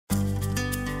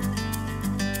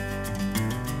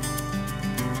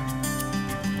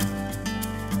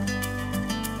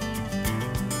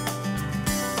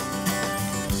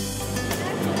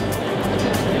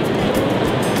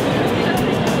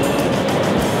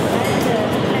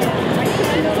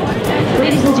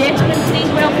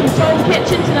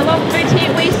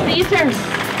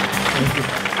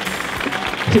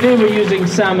Today we're using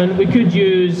salmon. We could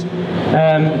use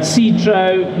sea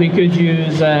trout, we could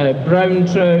use brown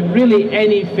trout, really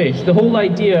any fish. The whole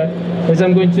idea is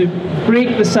I'm going to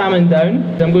break the salmon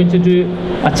down. I'm going to do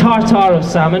a tartare of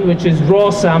salmon, which is raw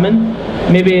salmon.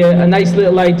 Maybe a nice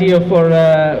little idea for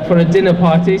a dinner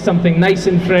party, something nice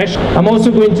and fresh. I'm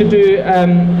also going to do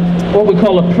what we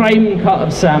call a prime cut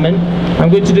of salmon. I'm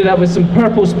going to do that with some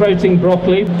purple sprouting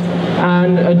broccoli,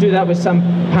 and I'll do that with some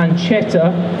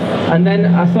pancetta. And then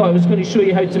I thought I was going to show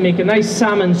you how to make a nice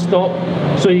salmon stock,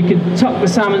 so you can tuck the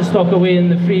salmon stock away in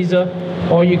the freezer,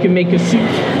 or you can make a soup.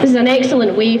 This is an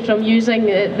excellent way from using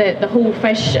the whole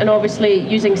fish, and obviously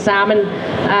using salmon,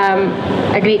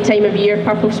 a great time of year,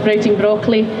 purple sprouting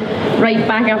broccoli, right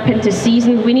back up into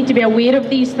season. We need to be aware of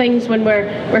these things when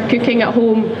we're cooking at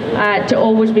home, to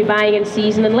always be buying in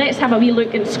season. And let's have a wee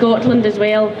look in Scotland as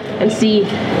well and see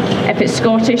if it's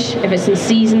Scottish, if it's in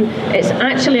season. It's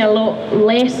actually a lot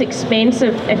less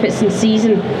expensive if it's in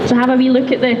season. So have a wee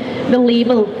look at the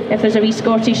label, if there's a wee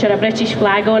Scottish or a British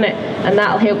flag on it, and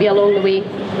that'll help you along the way.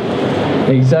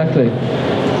 Exactly.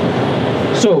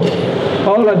 So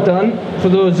all I've done, for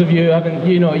those of you who haven't,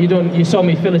 you saw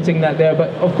me filleting that there, but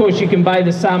of course you can buy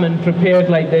the salmon prepared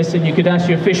like this, and you could ask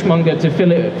your fishmonger to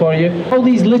fillet it for you. All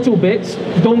these little bits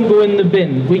don't go in the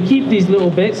bin. We keep these little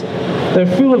bits. They're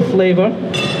full of flavour,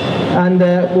 and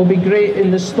will be great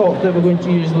in the stock that we're going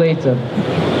to use later.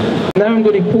 Now I'm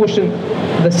going to portion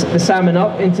the salmon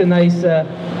up into nice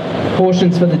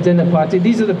portions for the dinner party.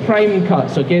 These are the prime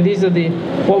cuts, okay? These are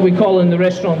what we call in the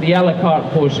restaurant the a la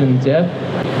carte portions, yeah?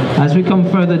 As we come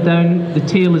further down, the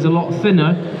tail is a lot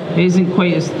thinner. It isn't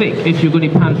quite as thick if you're going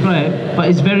to pan fry it, but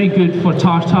it's very good for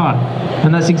tartare,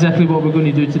 and that's exactly what we're going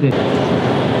to do today.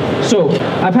 So,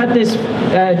 I've had this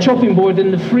chopping board in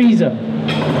the freezer.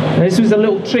 This was a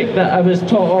little trick that I was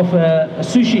taught off a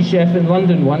sushi chef in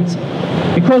London once.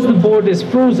 Because the board is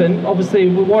frozen, obviously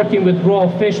we're working with raw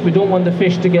fish, we don't want the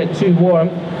fish to get too warm.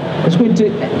 It's going to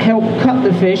help cut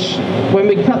the fish. When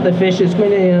we cut the fish, it's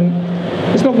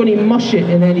not going to mush it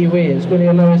in any way. It's going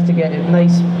to allow us to get a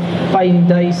nice fine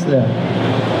dice there.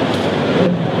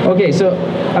 Okay, so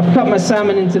I've cut my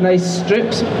salmon into nice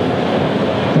strips.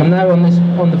 And now on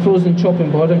the frozen chopping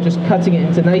board, I'm just cutting it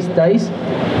into nice dice.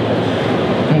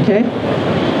 Okay,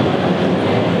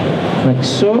 like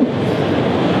so,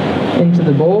 into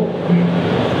the bowl,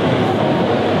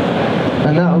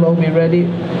 and that'll all be ready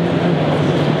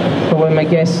for when my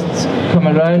guests come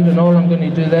around, and all I'm going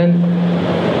to do then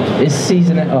is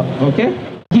season it up, okay?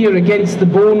 Here against the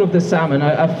bone of the salmon,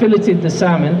 I've filleted the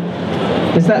salmon.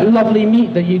 There's that lovely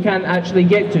meat that you can't actually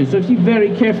get to, so if you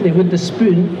very carefully with the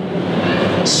spoon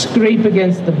scrape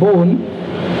against the bone,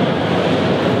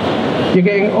 you're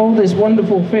getting all this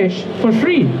wonderful fish for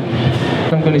free.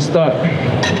 I'm going to start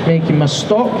making my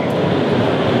stock,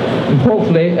 and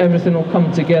hopefully everything will come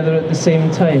together at the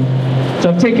same time. So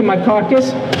I've taken my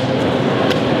carcass,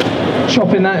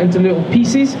 chopping that into little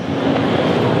pieces.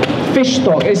 Fish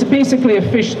stock. It's basically a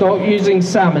fish stock using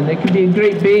salmon. It can be a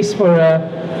great base for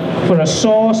a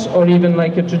sauce, or even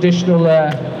like a traditional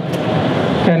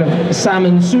kind of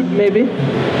salmon soup maybe.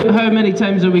 How many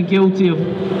times are we guilty of,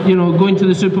 going to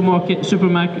the supermarket,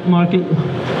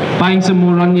 buying some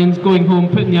more onions, going home,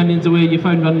 putting the onions away, you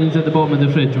found onions at the bottom of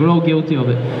the fridge. We're all guilty of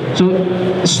it. So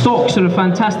stocks are a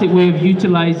fantastic way of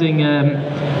utilising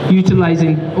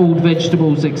old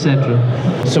vegetables, etc.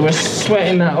 So we're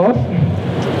sweating that off.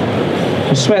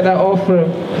 We sweat that off for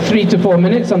 3 to 4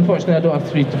 minutes. Unfortunately, I don't have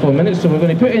 3 to 4 minutes, so we're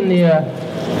going to put in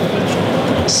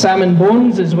the salmon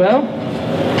bones as well.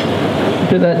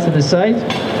 Put that to the side.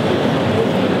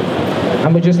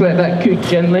 And we just let that cook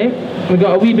gently. We've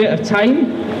got a wee bit of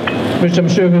thyme, which I'm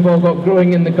sure we've all got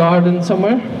growing in the garden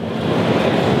somewhere.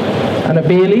 And a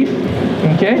bay leaf,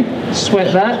 okay?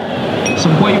 Sweat that.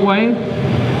 Some white wine.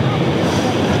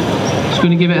 Just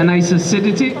going to give it a nice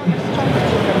acidity.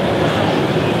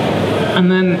 And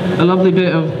then a lovely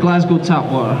bit of Glasgow tap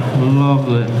water.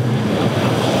 Lovely.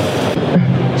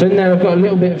 So in there I've got a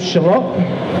little bit of shallot,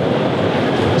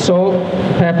 salt,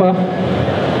 pepper,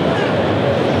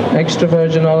 extra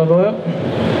virgin olive oil.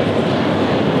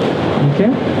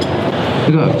 Okay.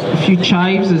 We've got a few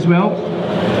chives as well.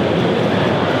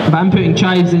 But I'm putting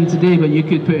chives in today, but you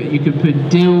could put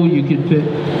dill, you could put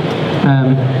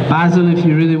basil if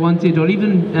you really wanted, or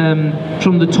even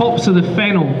from the tops of the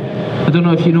fennel. I don't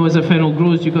know if you know, as a fennel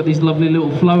grows, you've got these lovely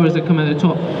little flowers that come out the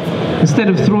top. Instead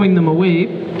of throwing them away,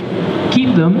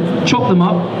 keep them, chop them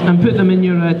up, and put them in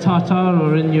your tartare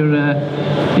or in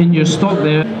your stock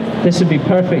there. This would be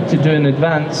perfect to do in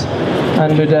advance,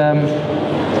 and would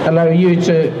allow you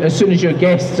to, as soon as your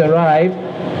guests arrive,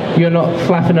 you're not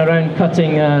flapping around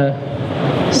cutting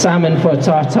salmon for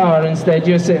tartare. Instead,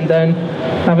 you're sitting down,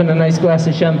 having a nice glass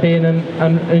of champagne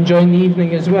and enjoying the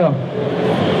evening as well.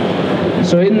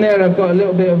 So in there I've got a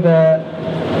little bit of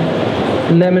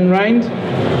lemon rind,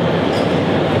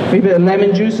 a bit of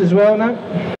lemon juice as well now.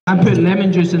 I put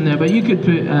lemon juice in there, but you could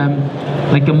put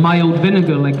like a mild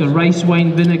vinegar, like a rice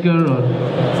wine vinegar, or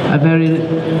a very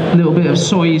little bit of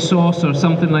soy sauce or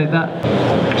something like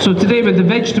that. So today with the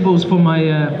vegetables for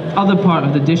my other part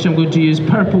of the dish, I'm going to use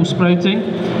purple sprouting.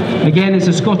 Again, it's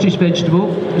a Scottish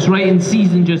vegetable. It's right in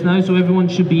season just now, so everyone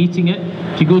should be eating it.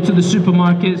 If you go to the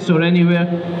supermarkets or anywhere,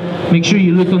 make sure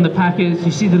you look on the packets.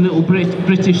 You see the little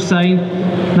British sign.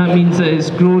 That means that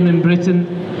it's grown in Britain,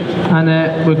 and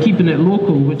we're keeping it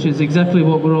local, which is exactly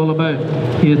what we're all about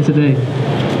here today.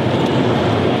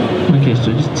 Okay,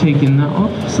 so just taking that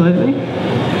off slightly.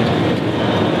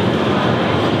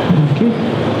 Okay,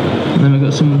 and then we've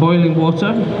got some boiling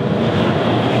water.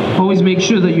 Always make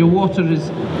sure that your water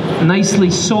is nicely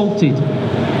salted.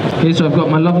 Okay, so I've got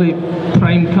my lovely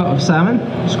prime cut of salmon.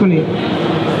 Just going to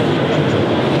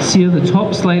sear the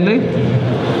top slightly,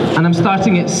 and I'm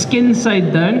starting it skin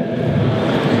side down,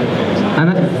 and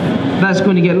that's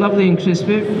going to get lovely and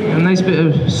crispy. A nice bit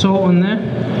of salt on there,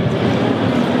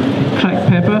 cracked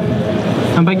pepper,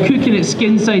 and by cooking it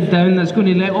skin side down, that's going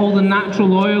to let all the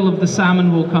natural oil of the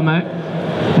salmon will come out,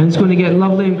 and it's going to get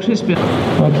lovely and crispy.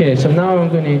 Okay, so now I'm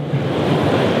going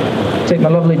to take my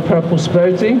lovely purple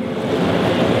sprouting,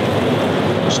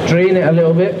 strain it a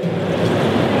little bit.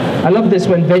 I love this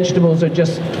when vegetables are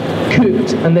just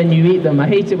cooked and then you eat them. I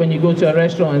hate it when you go to a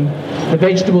restaurant and the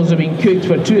vegetables have been cooked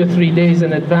for 2 or 3 days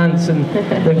in advance and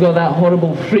they've got that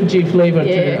horrible fridgy flavour to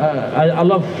it. I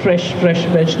love fresh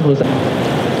vegetables.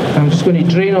 I'm just going to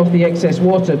drain off the excess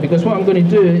water, because what I'm going to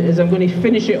do is I'm going to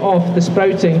finish it off, the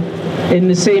sprouting, in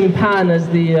the same pan as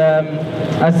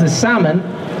the salmon,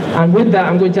 and with that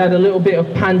I'm going to add a little bit of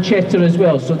pancetta as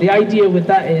well. So the idea with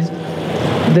that is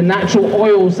the natural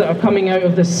oils that are coming out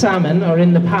of the salmon are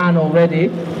in the pan already.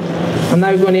 I'm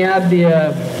now going to add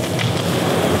the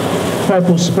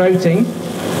purple sprouting,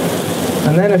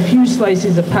 and then a few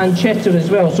slices of pancetta as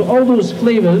well. So all those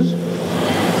flavours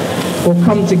will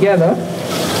come together,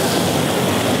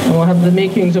 and we'll have the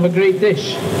makings of a great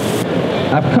dish.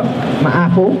 I've cut my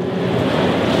apple,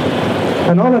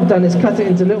 and all I've done is cut it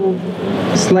into little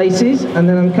slices, and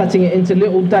then I'm cutting it into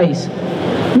little dice.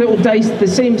 Little dice the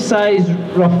same size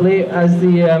roughly as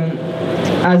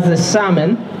the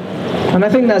salmon, and I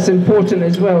think that's important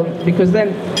as well, because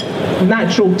then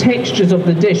natural textures of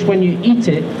the dish when you eat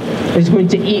it is going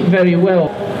to eat very well.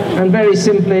 And very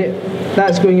simply,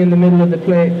 that's going in the middle of the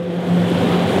plate.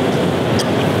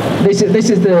 This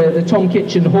is the Tom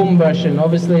Kitchen home version.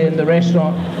 Obviously in the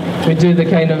restaurant we do the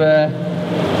kind of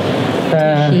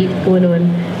going on,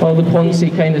 all the poncy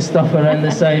kind of stuff around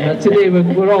the side, but today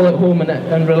we're all at home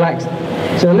and relaxed.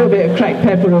 So a little bit of cracked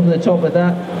pepper over the top of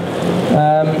that,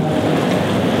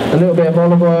 a little bit of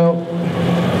olive oil,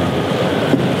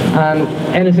 and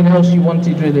anything else you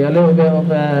wanted really. A little bit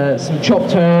of some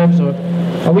chopped herbs, or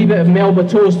a wee bit of Melba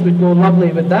toast would go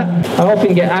lovely with that. I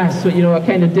often get asked, you know, a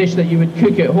kind of dish that you would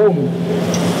cook at home,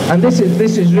 and this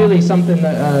is really something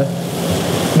that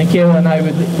Michaela and I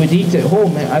would eat at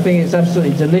home. I think it's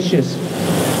absolutely delicious.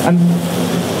 And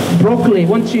broccoli,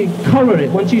 once you colour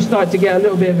it, once you start to get a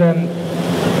little bit of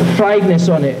friedness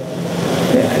on it,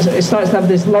 it starts to have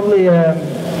this lovely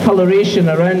coloration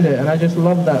around it, and I just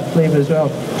love that flavour as well.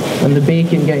 And the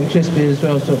bacon getting crispy as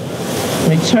well. So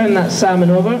let me turn that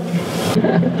salmon over.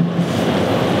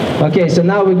 Okay, so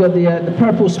now we've got the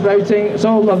purple sprouting. It's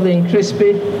all lovely and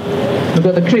crispy. We've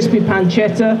got the crispy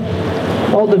pancetta.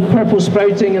 All the purple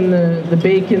sprouting and the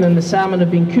bacon and the salmon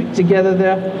have been cooked together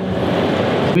there.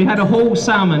 We had a whole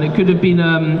salmon. It could have been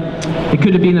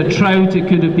a trout. It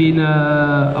could have been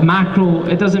a mackerel.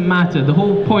 It doesn't matter. The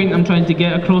whole point I'm trying to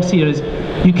get across here is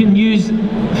you can use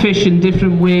fish in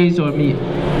different ways, or meat.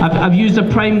 I've used a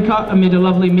prime cut. I made a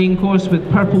lovely main course with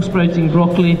purple sprouting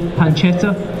broccoli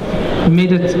pancetta. I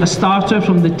made a starter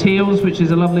from the tails, which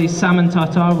is a lovely salmon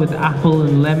tartare with apple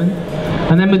and lemon.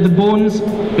 And then with the bones,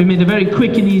 we made a very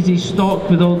quick and easy stock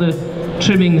with all the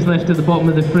trimmings left at the bottom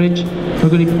of the fridge. We're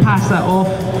going to pass that off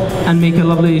and make a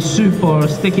lovely soup or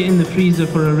stick it in the freezer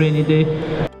for a rainy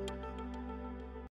day.